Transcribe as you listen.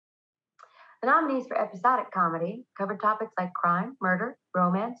The nominees for Episodic Comedy covered topics like crime, murder,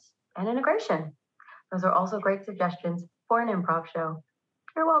 romance, and integration. Those are also great suggestions for an improv show.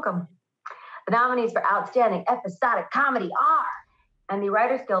 You're welcome. The nominees for Outstanding Episodic Comedy are, and the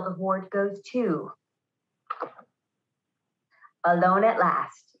Writers Guild Award goes to Alone at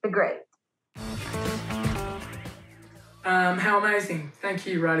Last, the Great. How amazing. Thank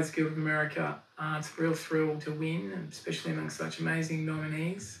you, Writers Guild of America. It's a real thrill to win, especially among such amazing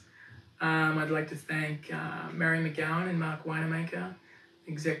nominees. I'd like to thank Mary McGowan and Mark Winemaker,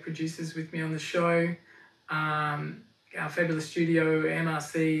 exec producers with me on the show. Our fabulous studio,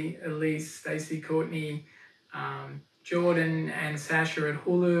 MRC, Elise, Stacey, Courtney, Jordan and Sasha at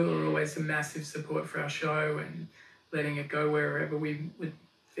Hulu are always a massive support for our show and letting it go wherever we would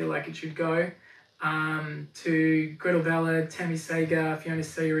feel like it should go. To Gretel Ballard, Tammy Sager, Fiona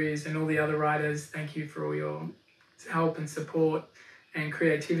Series, and all the other writers, thank you for all your help and support and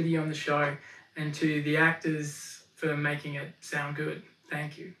creativity on the show. And to the actors for making it sound good,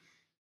 thank you.